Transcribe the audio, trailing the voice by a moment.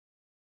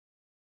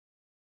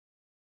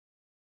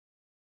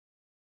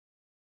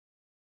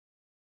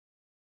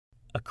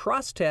A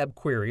crosstab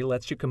query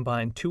lets you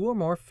combine two or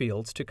more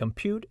fields to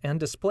compute and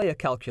display a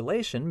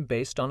calculation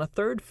based on a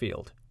third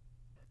field.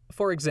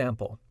 For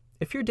example,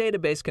 if your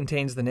database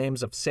contains the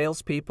names of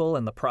salespeople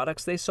and the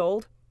products they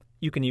sold,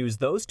 you can use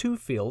those two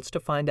fields to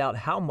find out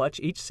how much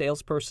each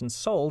salesperson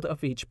sold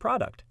of each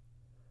product.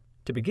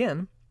 To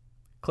begin,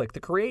 click the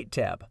Create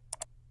tab,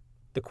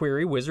 the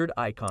Query Wizard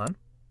icon,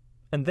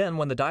 and then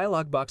when the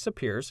dialog box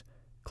appears,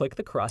 click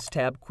the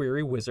Crosstab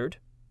Query Wizard,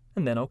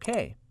 and then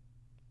OK.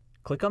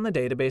 Click on the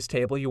database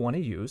table you want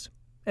to use,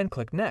 and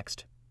click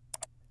Next.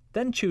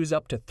 Then choose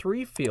up to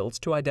 3 fields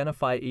to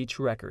identify each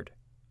record.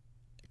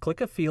 Click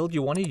a field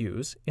you want to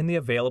use in the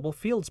Available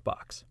Fields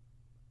box.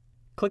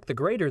 Click the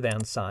greater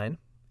than sign,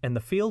 and the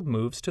field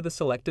moves to the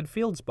Selected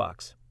Fields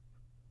box.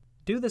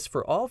 Do this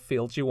for all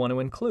fields you want to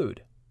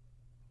include.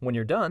 When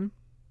you're done,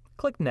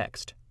 click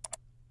Next.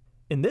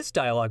 In this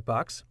dialog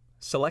box,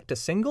 select a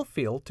single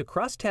field to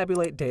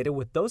cross-tabulate data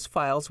with those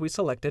files we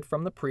selected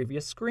from the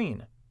previous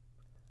screen.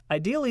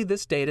 Ideally,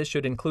 this data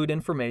should include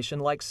information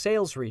like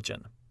sales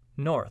region,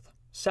 north,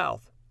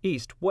 south,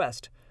 east,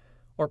 west,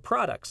 or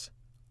products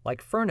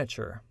like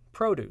furniture,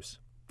 produce.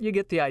 You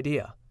get the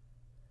idea.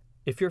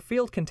 If your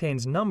field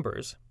contains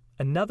numbers,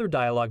 another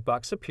dialog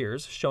box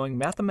appears showing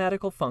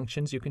mathematical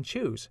functions you can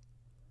choose.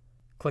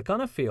 Click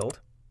on a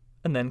field,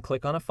 and then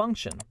click on a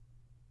function,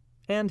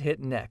 and hit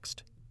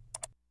Next.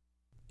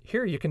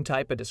 Here you can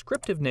type a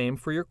descriptive name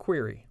for your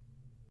query.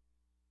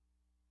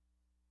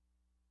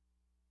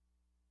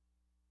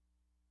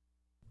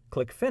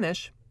 Click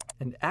Finish,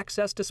 and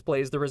Access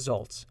displays the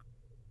results.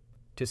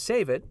 To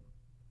save it,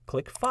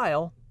 click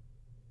File,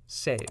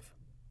 Save.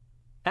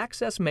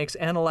 Access makes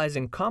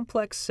analyzing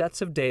complex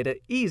sets of data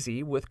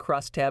easy with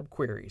crosstab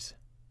queries.